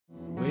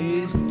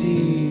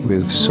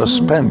with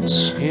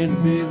suspense. In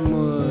big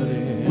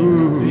muddy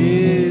and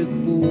big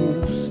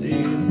boots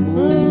in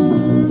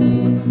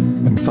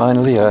And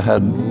finally I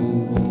had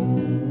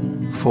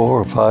 4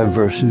 or 5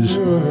 verses,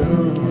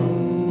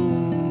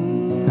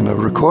 and I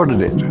recorded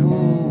it.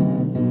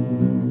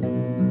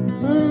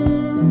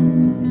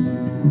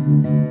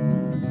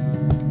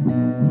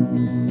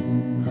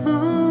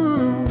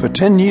 For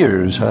 10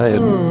 years I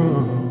had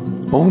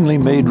only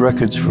made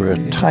records for a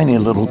tiny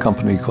little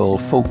company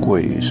called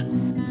Folkways.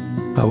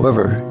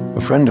 However,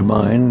 a friend of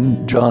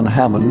mine, John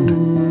Hammond,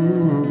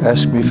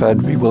 asked me if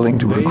I'd be willing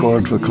to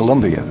record for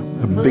Columbia,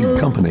 a big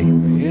company,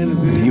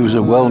 and he was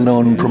a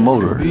well-known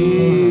promoter.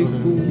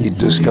 He'd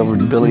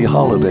discovered Billie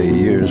Holiday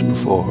years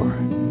before.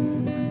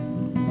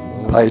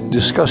 I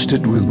discussed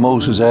it with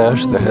Moses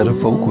Ash, the head of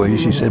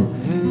Folkways. He said,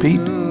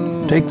 "Pete,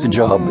 take the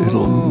job.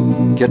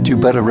 It'll get you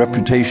better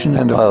reputation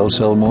and I'll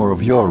sell more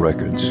of your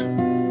records."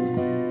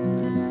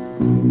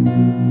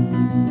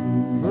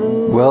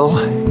 Well,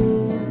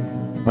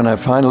 when I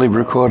finally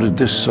recorded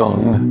this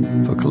song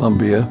for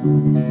Columbia,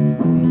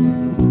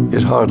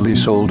 it hardly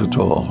sold at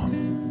all.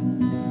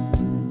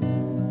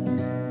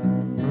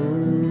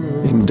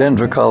 In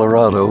Denver,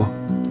 Colorado,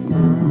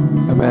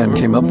 a man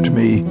came up to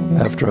me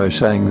after I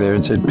sang there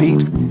and said,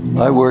 "Pete,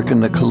 I work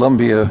in the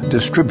Columbia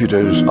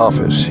distributor's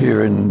office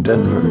here in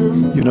Denver.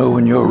 You know,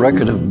 when your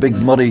record of Big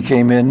Muddy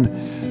came in,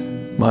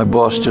 my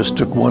boss just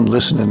took one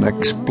listen and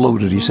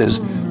exploded. He says,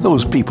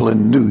 those people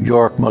in New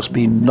York must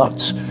be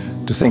nuts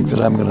to think that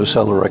I'm going to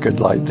sell a record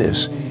like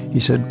this." He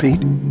said,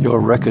 "Pete, your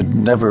record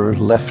never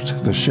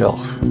left the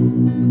shelf."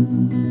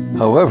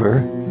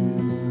 However,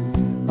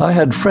 I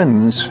had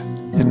friends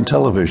in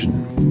television,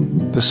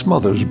 the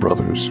Smothers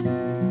Brothers,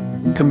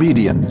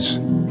 comedians.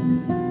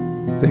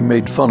 They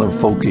made fun of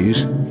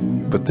folkies,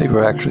 but they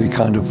were actually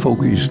kind of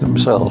folkies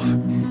themselves.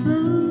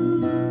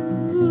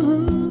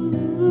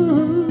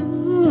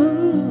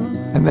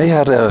 And they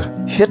had a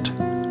hit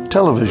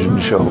television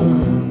show.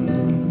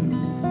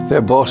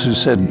 Their bosses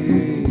said,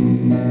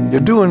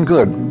 "You're doing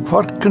good.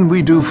 What can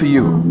we do for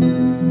you?"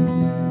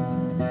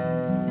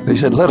 They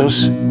said, "Let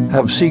us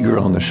have Seeger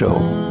on the show."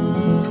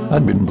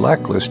 I'd been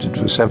blacklisted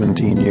for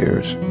 17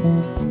 years.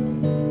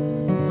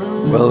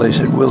 Well, they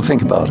said, "We'll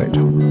think about it."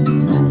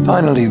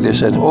 Finally, they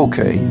said,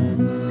 "Okay,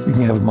 you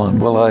can have him on."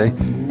 Well, I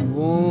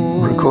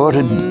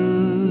recorded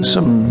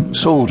some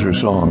soldier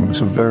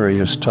songs of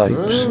various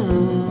types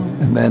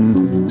and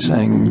then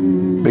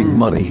sang Big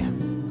Muddy.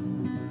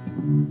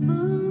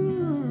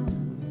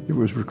 It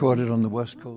was recorded on the West Coast.